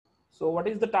So what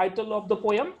is the title of the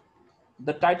poem?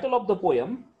 The title of the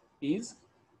poem is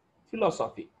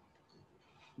Philosophy.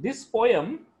 This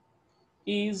poem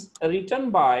is written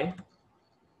by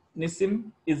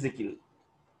Nissim Ezekiel.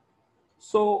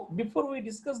 So before we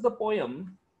discuss the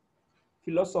poem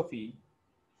Philosophy,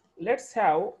 let's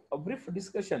have a brief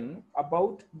discussion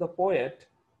about the poet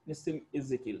Nissim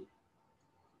Ezekiel.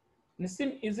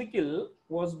 Nissim Ezekiel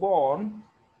was born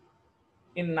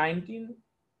in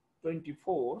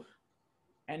 1924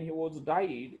 and he was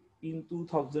died in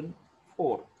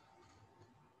 2004.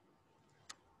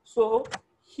 So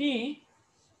he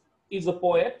is a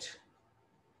poet,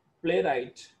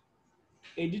 playwright,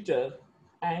 editor,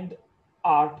 and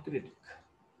art critic.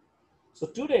 So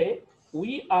today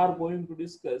we are going to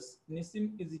discuss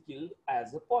Nissim Ezekiel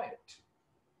as a poet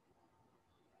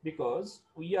because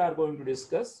we are going to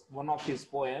discuss one of his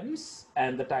poems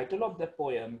and the title of that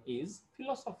poem is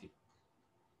Philosophy.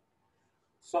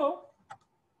 So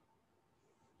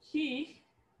he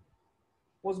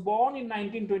was born in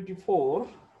 1924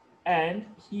 and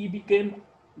he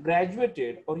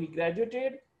graduated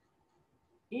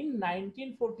in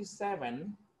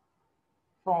 1947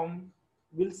 from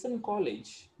Wilson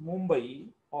College, Mumbai,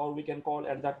 or we can call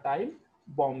at that time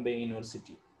Bombay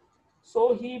University.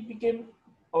 So he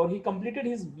completed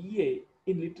his BA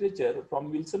in literature from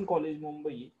Wilson College,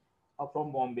 Mumbai,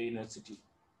 from Bombay University.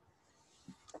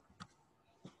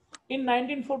 In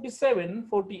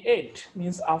 1947-48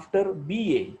 means after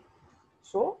BA.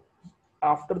 So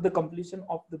after the completion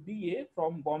of the BA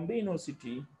from Bombay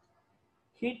University,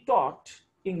 he taught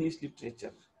English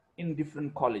literature in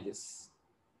different colleges.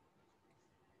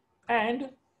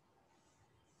 And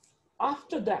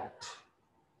after that,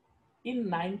 in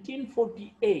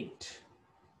 1948,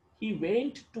 he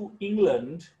went to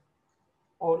England,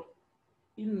 or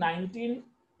in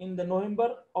the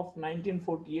November of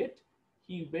 1948,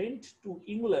 he went to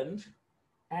England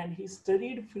and he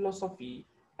studied philosophy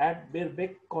at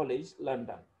Birkbeck College,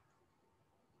 London.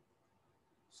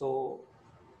 So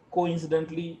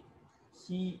coincidentally,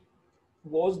 he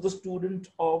was the student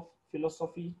of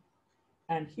philosophy,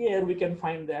 and here we can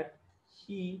find that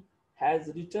he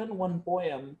has written one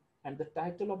poem and the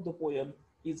title of the poem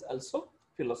is also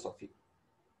Philosophy.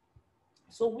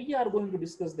 So we are going to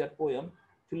discuss that poem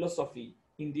Philosophy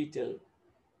in detail.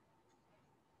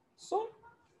 So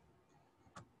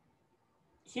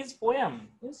his poem,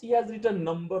 he has written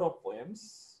number of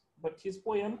poems, but his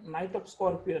poem Night of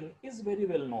Scorpion is very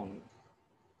well known.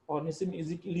 Or Nissim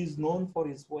Ezekiel is known for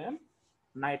his poem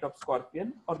Night of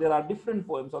Scorpion, or there are different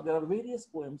poems, or there are various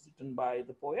poems written by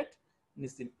the poet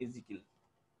Nissim Ezekiel.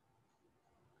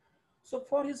 So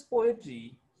for his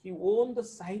poetry, he won the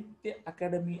Sahitya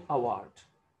Academy Award,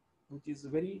 which is a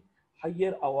very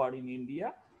higher award in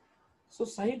India. So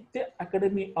Sahitya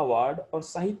Academy Award or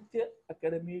Sahitya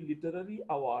Academy Literary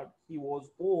Award, he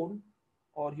was won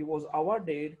or he was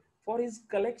awarded for his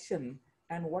collection.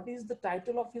 And what is the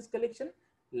title of his collection?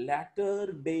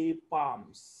 Latter Day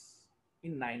Poems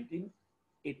in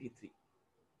 1983.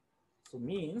 So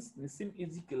means Nissim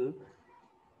Ezekiel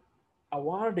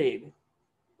awarded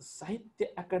Sahitya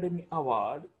Academy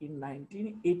Award in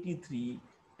 1983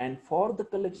 and for the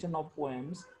collection of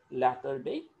poems Latter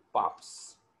Day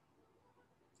Poems.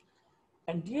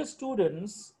 And dear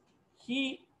students,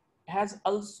 he has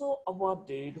also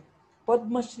awarded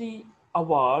Padma Shri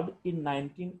Award in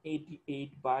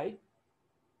 1988 by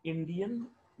Indian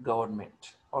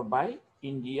government or by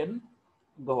Indian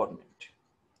government.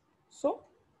 So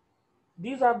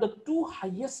these are the two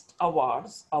highest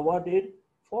awards awarded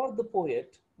for the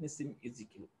poet Nissim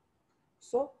Ezekiel.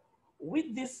 So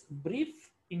with this brief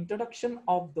introduction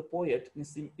of the poet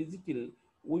Nissim Ezekiel,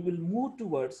 we will move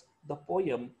towards the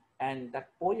poem, and that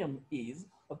poem is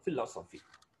a philosophy.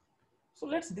 So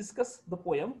let's discuss the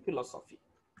poem Philosophy.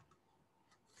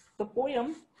 The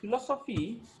poem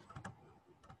Philosophy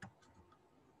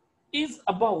is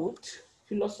about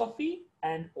philosophy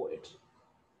and poetry.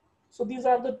 So these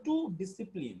are the two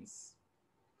disciplines.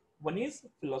 One is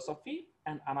philosophy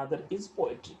and another is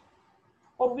poetry.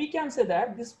 Or we can say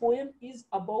that this poem is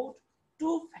about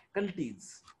two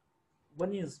faculties.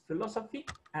 One is philosophy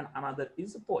and another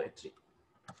is poetry.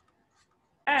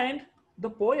 And the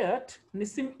poet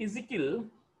Nissim Ezekiel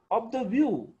of the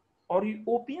view, or he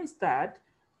opines that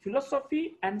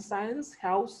philosophy and science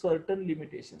have certain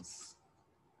limitations.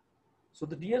 So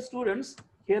the dear students,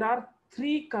 here are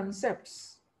three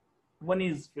concepts. One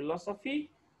is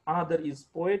philosophy, another is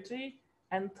poetry,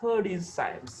 and third is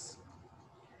science.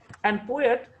 And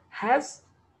poet has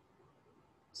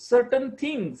certain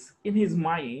things in his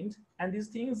mind, and these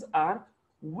things are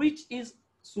which is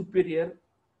superior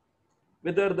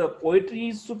whether the poetry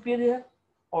is superior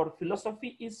or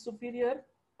philosophy is superior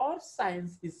or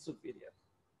science is superior.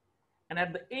 And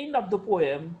at the end of the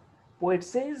poem, poet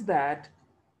says that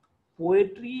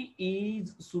poetry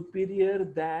is superior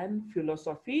than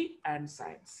philosophy and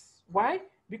science. Why?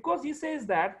 Because he says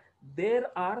that there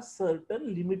are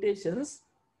certain limitations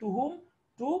to whom?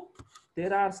 To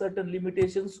there are certain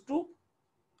limitations to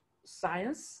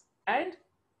science and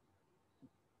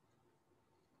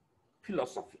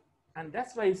philosophy. And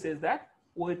that's why he says that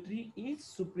poetry is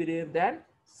superior than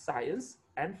science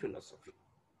and philosophy.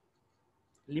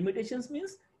 Limitations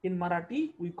means in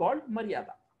Marathi we call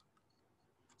maryada.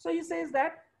 So he says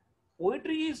that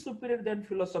poetry is superior than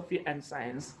philosophy and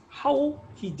science. How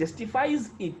he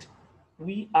justifies it,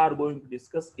 we are going to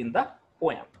discuss in the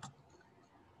poem.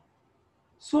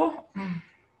 So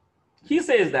he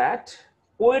says that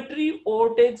poetry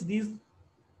overtakes these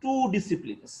two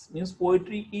disciplines, means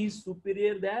poetry is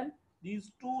superior than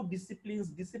these two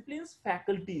disciplines,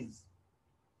 faculties.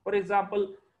 For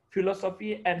example,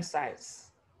 philosophy and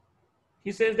science.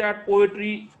 He says that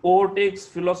poetry overtakes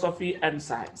philosophy and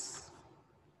science.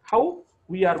 How?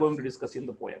 We are going to discuss in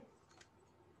the poem.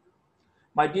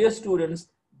 My dear students,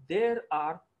 there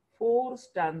are 4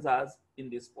 stanzas in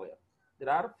this poem. There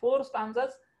are 4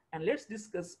 stanzas, and let's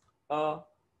discuss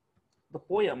the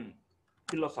poem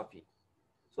philosophy.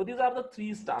 So these are the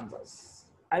 3 stanzas.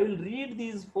 I will read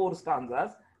these 4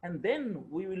 stanzas and then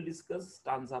we will discuss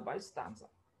stanza by stanza.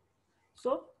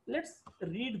 So let's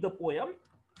read the poem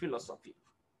philosophy.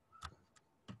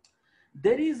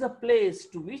 There is a place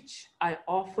to which I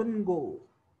often go,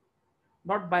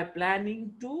 not by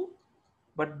planning to,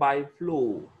 but by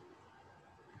flow.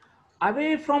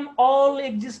 Away from all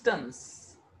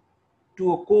existence,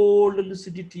 to a cold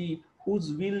lucidity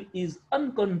whose will is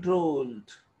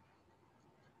uncontrolled.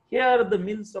 Here the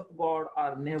mills of God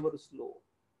are never slow.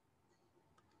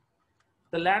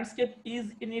 The landscape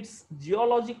is in its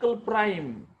geological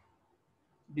prime,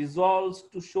 dissolves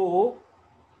to show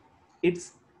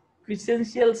its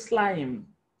quintessential slime.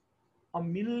 A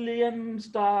million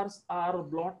stars are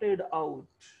blotted out.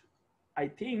 I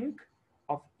think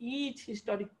of each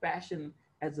historic passion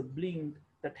as a blink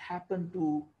that happened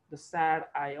to the sad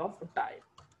eye of time.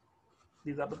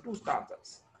 These are the 2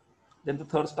 stanzas. Then the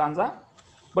 3rd stanza.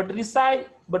 But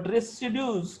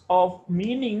residues of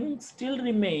meaning still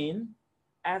remain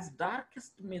as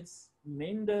darkest myths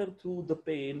meander through the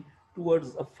pain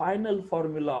towards a final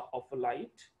formula of a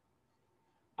light.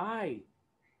 I,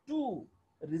 too,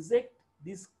 reject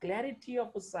this clarity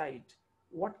of a sight.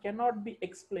 What cannot be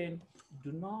explained,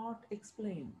 do not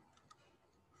explain.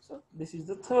 So this is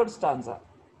the 3rd stanza.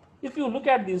 If you look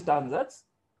at these stanzas,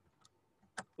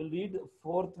 we'll read the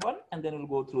 4th one and then we'll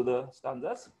go through the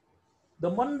stanzas. The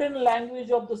mundane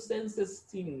language of the senses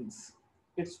sings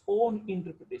its own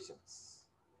interpretations.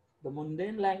 The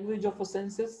mundane language of a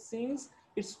senses sings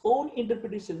its own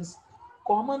interpretations.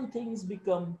 Common things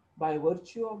become by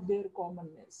virtue of their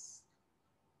commonness.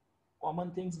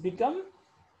 Common things become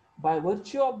by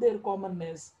virtue of their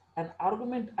commonness an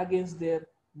argument against their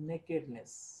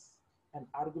nakedness. An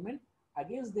argument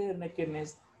against their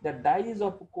nakedness that dies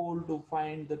of cold to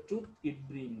find the truth it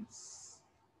brings.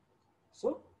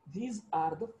 So these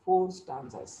are the 4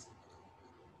 stanzas.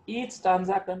 Each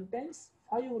stanza contains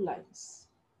 5 lines.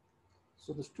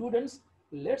 So the students,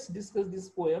 let's discuss this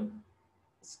poem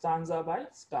stanza by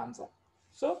stanza.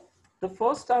 So the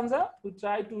first stanza, we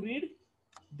try to read.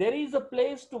 There is a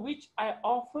place to which I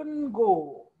often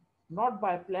go, not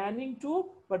by planning to,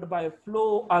 but by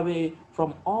flow away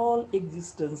from all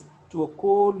existence to a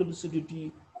cold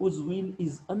lucidity whose will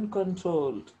is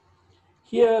uncontrolled.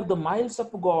 Here the miles of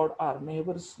God are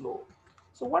never slow.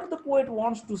 So what the poet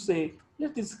wants to say,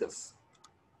 let's discuss.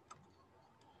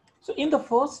 So in the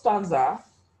first stanza,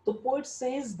 the poet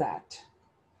says that,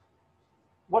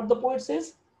 what the poet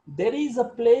says, there is a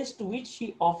place to which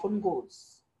he often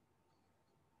goes.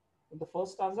 In the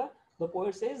first stanza, the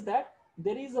poet says that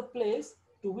there is a place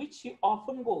to which he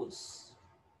often goes.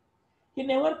 He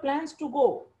never plans to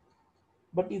go,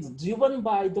 but is driven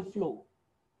by the flow.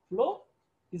 Flow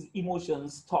is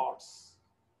emotions, thoughts.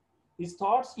 His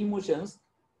thoughts, emotions,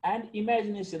 and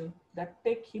imagination that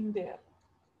take him there.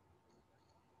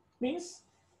 Means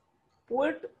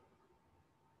poet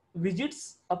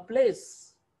visits a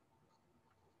place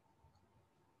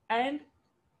and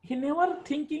he never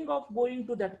thinking of going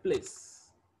to that place,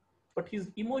 but his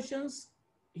emotions,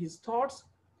 his thoughts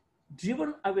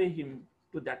driven away him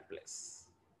to that place.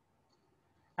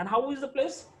 And how is the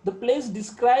place? The place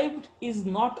described is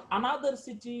not another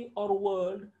city or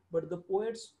world, but the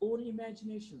poet's own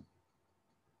imagination.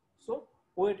 So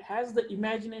poet has the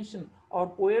imagination, or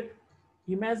poet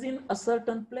imagine a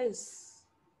certain place,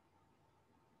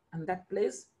 and that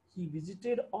place he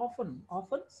visited often,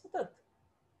 satat.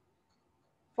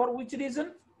 For which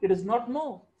reason? He does not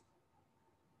know.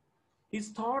 His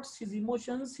thoughts, his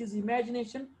emotions, his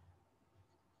imagination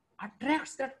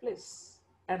attracts that place,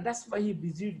 and that's why he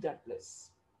visits that place.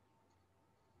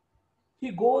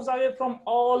 He goes away from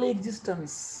all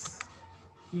existence.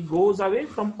 He goes away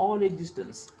from all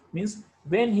existence. Means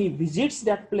when he visits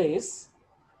that place,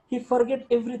 he forgets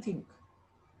everything.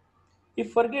 He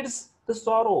forgets the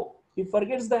sorrow. He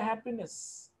forgets the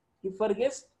happiness. He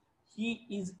forgets he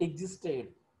is existed.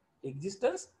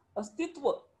 Existence,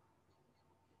 astitva.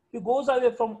 He goes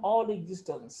away from all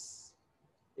existence.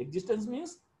 Existence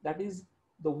means that is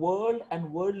the world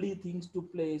and worldly things to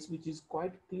place, which is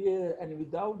quite clear and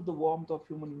without the warmth of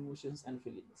human emotions and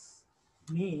feelings.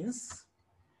 Means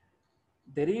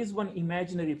there is one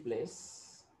imaginary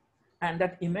place, and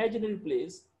that imaginary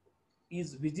place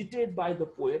is visited by the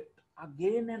poet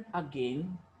again and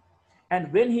again.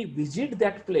 And when he visits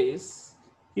that place,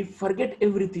 he forget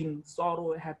everything,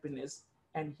 sorrow, happiness,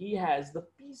 and he has the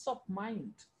peace of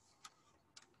mind.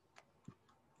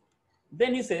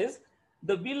 Then he says,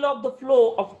 the will of the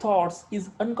flow of thoughts is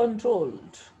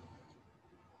uncontrolled.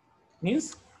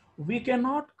 Means we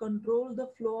cannot control the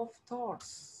flow of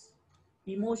thoughts,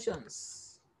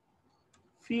 emotions,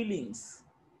 feelings.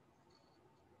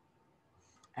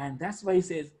 And that's why he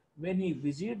says, when he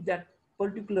visits that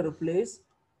particular place,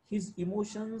 his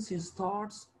emotions, his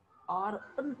thoughts are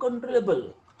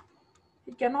uncontrollable.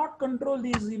 He cannot control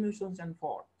these emotions and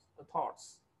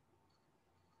thoughts.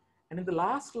 And in the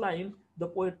last line, the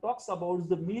poet talks about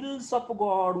the wills of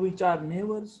God which are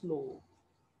never slow.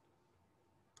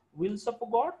 Wills of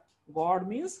God? God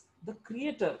means the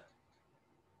creator.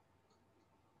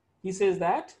 He says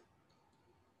that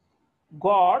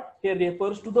God here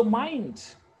refers to the mind.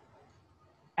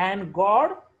 And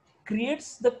God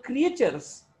creates the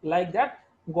creatures. Like that,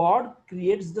 God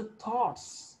creates the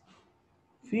thoughts,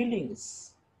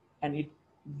 feelings, and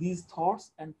these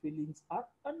thoughts and feelings are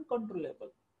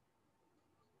uncontrollable.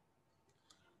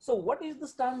 So what is the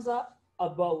stanza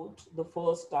about? The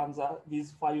first stanza,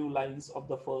 these 5 lines of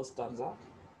the first stanza.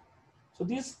 So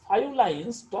these 5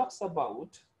 lines talks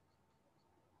about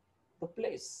the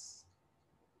place,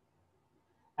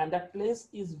 and that place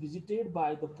is visited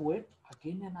by the poet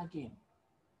again and again.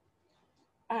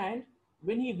 And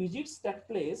when he visits that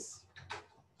place,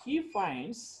 he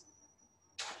finds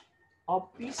a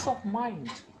peace of mind.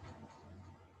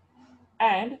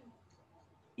 And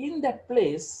in that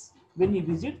place, when he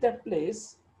visits that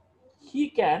place, he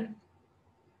can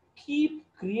keep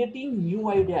creating new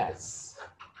ideas.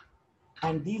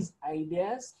 And these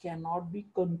ideas cannot be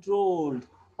controlled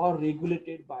or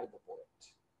regulated by the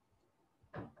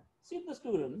poet. See, the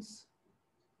students,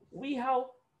 we have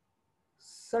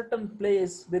certain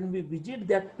place. When we visit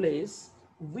that place,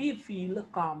 we feel a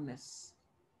calmness.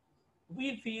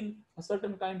 We feel a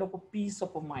certain kind of a peace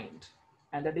of a mind.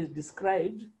 And that is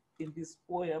described in this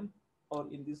poem, or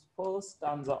in this first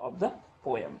stanza of the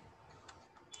poem.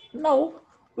 Now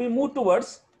we move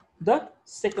towards the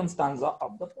second stanza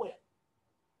of the poem.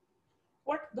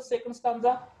 What the second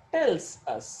stanza tells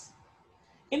us?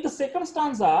 In the second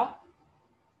stanza,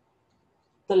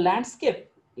 the landscape,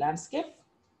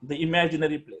 the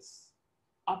imaginary place,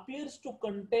 appears to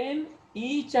contain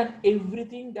each and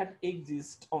everything that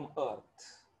exists on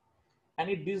earth. And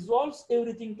it dissolves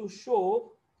everything to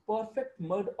show perfect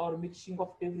mud or mixing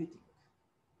of everything.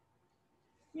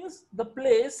 Means the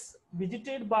place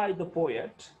visited by the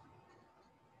poet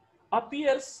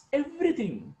appears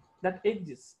everything that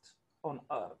exists on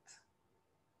earth.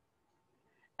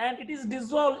 And it is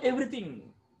dissolved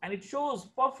everything, and it shows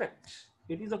perfect.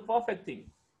 It is a perfect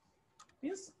thing.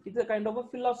 Means it's a kind of a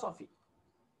philosophy.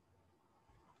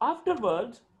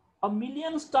 Afterward, a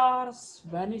million stars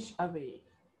vanish away.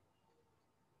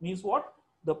 Means what?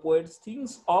 The poet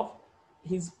thinks of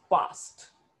his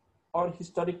past or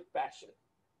historic passion.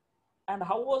 And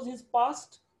how was his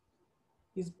past?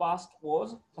 His past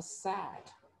was a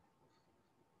sad.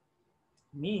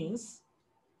 Means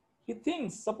he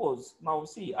thinks, suppose, now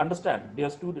see, understand, dear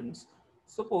students,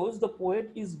 suppose the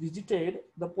poet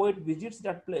visits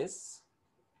that place,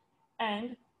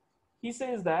 and he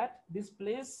says that this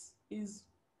place is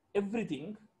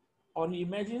everything, or he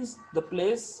imagines the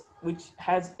place which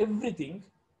has everything,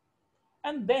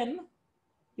 and then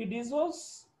he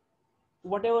dissolves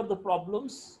whatever the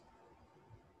problems,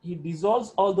 he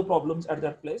dissolves all the problems at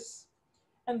that place,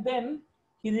 and then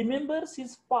he remembers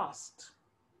his past.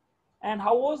 And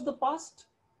how was the past?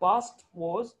 Past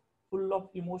was full of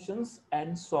emotions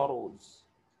and sorrows.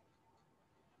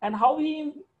 And how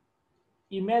he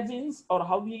imagines or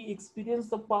how he experiences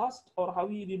the past or how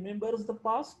he remembers the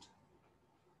past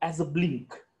as a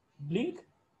blink. Blink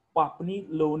पापणी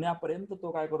लावण्यापर्यंत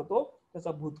तो काय करतो,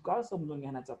 त्याचा भूतकाळ समजून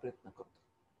घेण्याचा प्रयत्न करतो.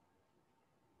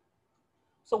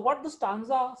 So what the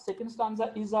second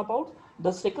stanza is about?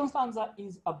 The second stanza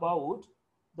is about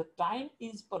the time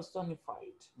is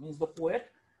personified. Means the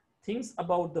poet thinks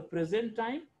about the present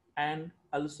time and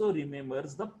also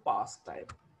remembers the past time.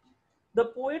 The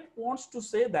poet wants to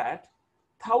say that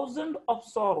thousands of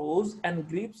sorrows and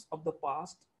griefs of the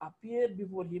past appear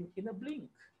before him in a blink.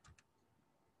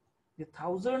 The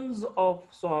thousands of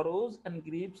sorrows and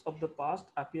griefs of the past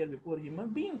appear before him in a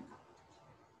blink.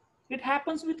 It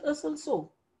happens with us also.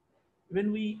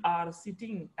 When we are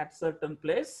sitting at certain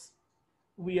place,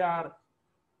 we are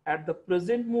at the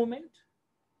present moment,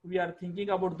 we are thinking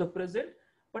about the present,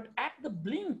 but at the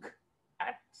blink,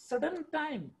 at sudden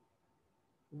time,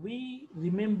 we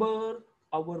remember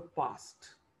our past.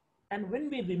 And when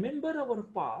we remember our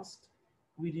past,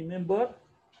 we remember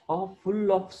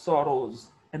full of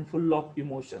sorrows and full of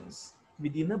emotions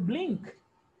within a blink.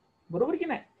 बरोबर की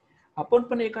नाही? आपण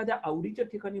पण एखाद्या आवडीच्या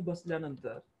ठिकाणी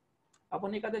बसल्यानंतर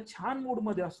आपण एखाद्या छान मूड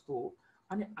मध्ये असतो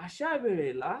आणि अशा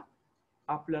वेळेला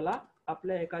आपल्याला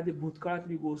आपल्या एखादी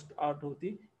भूतकाळातली गोष्ट आठवते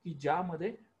की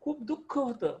ज्यामध्ये खूप दुःख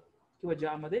होतं किंवा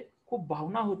ज्यामध्ये खूप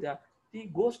भावना होत्या, ती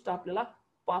गोष्ट आपल्याला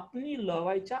पापणी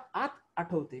लावायच्या आत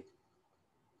आठवते.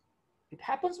 It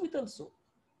happens with also.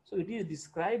 So it is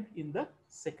described in the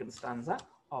second stanza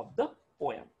of the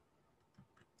poem.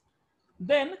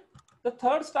 Then the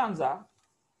third stanza,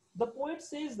 the poet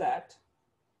says that,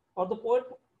 or the poet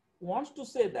wants to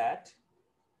say that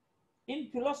in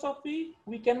philosophy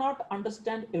we cannot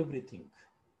understand everything.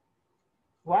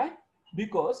 Why?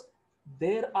 Because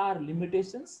there are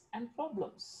limitations and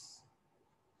problems.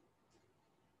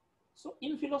 So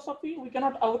in philosophy we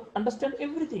cannot understand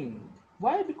everything.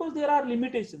 Why? Because there are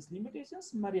limitations.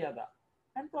 Limitations, maryada,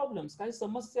 and problems. काही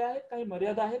समस्या आहेत, काही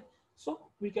मर्यादा आहेत. So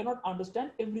we cannot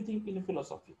understand everything in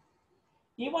philosophy.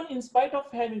 Even in spite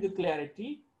of having a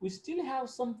clarity, we still have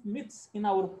some myths in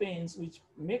our pains which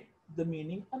make the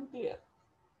meaning unclear.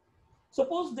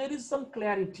 Suppose there is some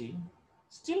clarity,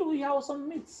 still we have some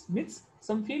myths,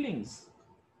 some feelings,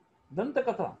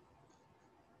 dantakatha,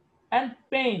 and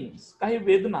pains, kahi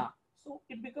vedana. So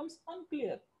it becomes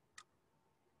unclear.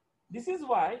 This is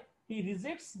why he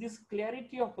rejects this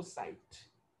clarity of a sight.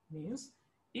 Means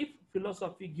if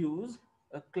philosophy gives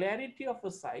a clarity of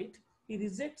a sight, he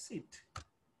rejects it.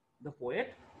 The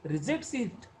poet rejects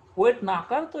it. Poet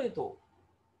nakartoy to.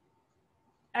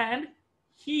 And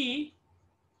he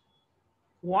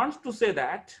wants to say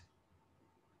that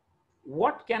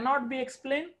what cannot be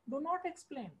explained, do not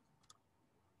explain.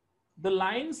 The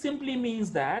line simply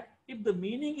means that if the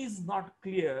meaning is not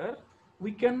clear,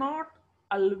 we cannot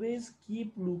always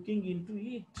keep looking into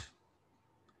it.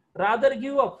 Rather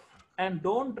give up and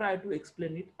don't try to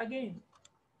explain it again.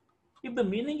 If the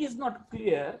meaning is not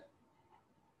clear,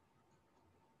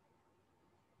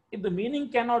 if the meaning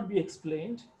cannot be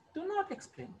explained, do not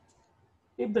explain.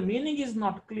 If the meaning is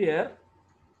not clear,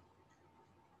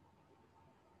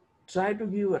 try to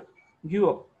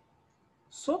give up.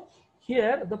 So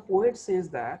here the poet says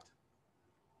that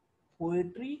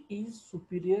poetry is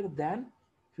superior than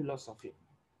philosophy.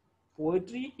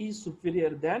 Poetry is superior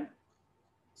than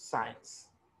science.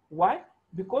 Why?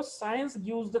 Because science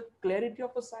gives the clarity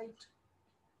of a sight.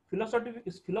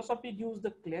 Philosophy gives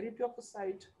the clarity of a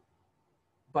sight.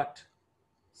 But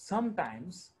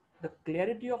sometimes the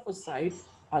clarity of a sight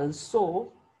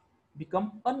also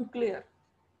become unclear,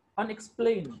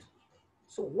 unexplained.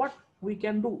 So what we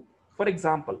can do? For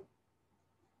example,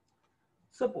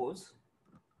 suppose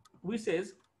we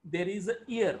says there is a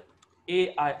ear,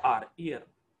 AIR, ear.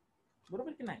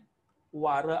 बरोबर की नाही?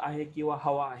 वारं आहे किंवा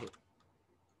हवा आहे.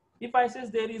 If I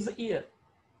says there is a ear,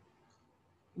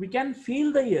 we can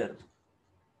feel the ear.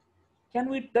 Can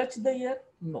we touch the ear?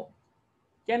 No.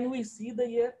 Can we see the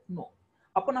ear? No.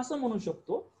 आपण असं म्हणू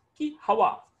शकतो की हवा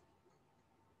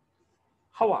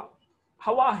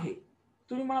आहे.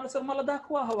 तुम्ही म्हणाल सर मला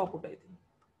दाखवा हवा कुठे आहे ती.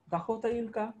 दाखवता येईल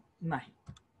का? नाही.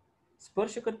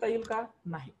 स्पर्श करता येईल का?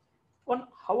 नाही. पण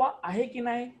हवा आहे की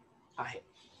नाही? आहे.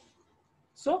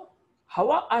 सो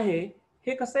हवा आहे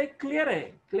हे कसं आहे, क्लिअर आहे,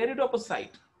 क्लॅरिटी ऑफ अ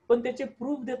साइट. पण त्याचे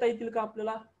प्रूफ देता येतील का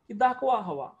आपल्याला की दाखवा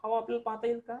हवा आपल्याला पाहता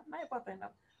येईल का? नाही पाहता येणार.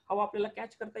 हवा आपल्याला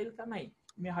कॅच करता येईल का? नाही.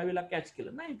 मी हवेला कॅच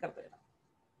केलं, नाही करता येणार.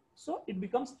 So it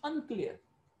becomes unclear.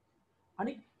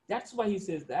 आणि that's why he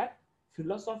says that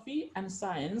philosophy and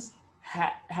science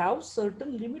have certain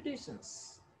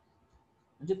limitations.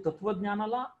 म्हणजे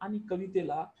तत्वज्ञानाला आणि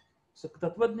कवितेला,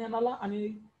 तत्वज्ञानाला आणि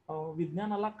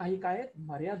विज्ञानाला काही काय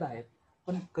मर्यादा आहेत.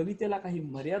 पण कवितेला काही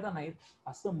मर्यादा नाहीत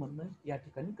असं म्हणणं या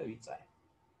ठिकाणी कवीचं आहे.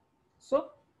 So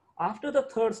after the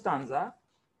third stanza,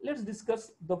 let's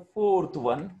discuss the fourth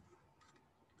one.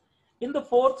 In the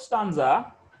fourth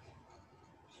stanza,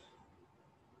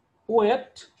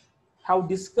 poet have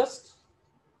discussed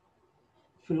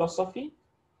philosophy,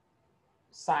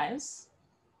 science,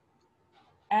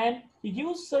 and he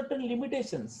gives certain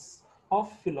limitations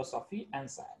of philosophy and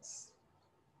science.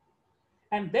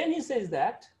 And then he says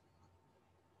that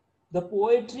the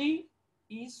poetry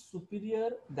is superior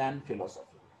than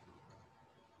philosophy.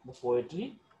 The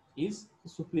poetry is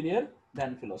superior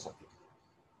than philosophy.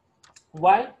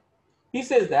 Why? He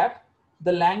says that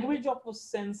the language of the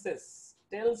senses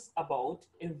tells about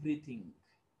everything.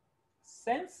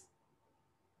 Sense,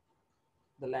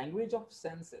 the language of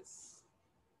senses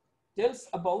tells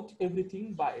about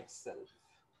everything by itself.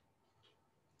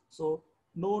 So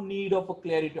no need of a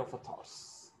clarity of a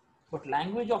thoughts. But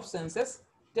language of senses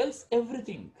tells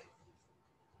everything.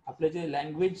 आपले जे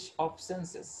language of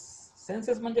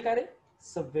census म्हणजे काय रे?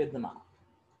 संवेदना.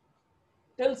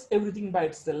 Tells everything by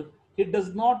itself. It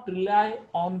does not rely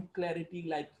on clarity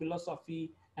like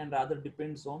philosophy and rather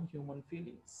depends on human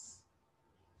feelings.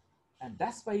 And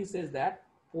that's why he says that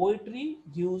poetry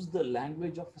gives the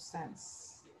language of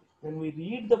sense. When we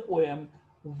read the poem,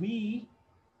 we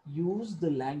use the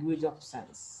language of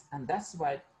sense. And that's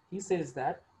why he says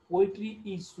that poetry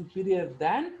is superior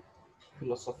than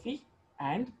philosophy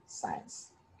and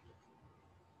science.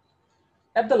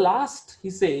 At the last, he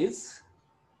says,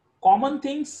 common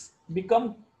things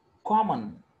become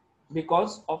common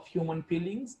because of human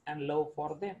feelings and love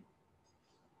for them.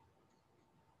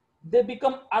 They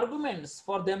become arguments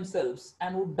for themselves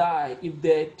and would die if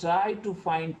they try to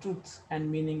find truth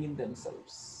and meaning in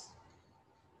themselves.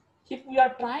 If we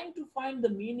are trying to find the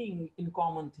meaning in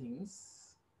common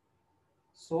things,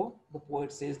 so the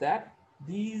poet says that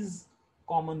these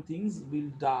common things will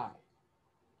die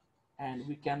and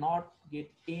we cannot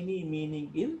get any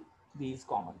meaning in these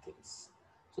common things.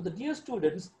 So the dear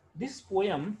students, this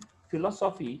poem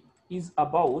philosophy is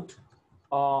about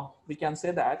we can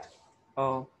say that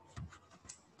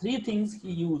three things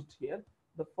he used here.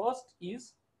 The first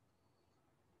is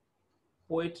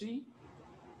poetry,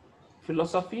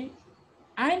 philosophy,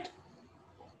 and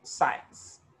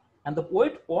science. And the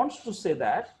poet wants to say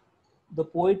that the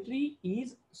poetry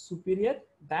is superior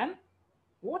than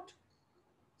what?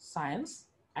 Science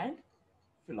and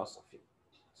philosophy.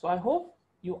 So I hope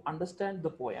you understand the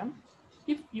poem.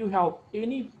 If you have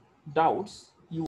any doubts,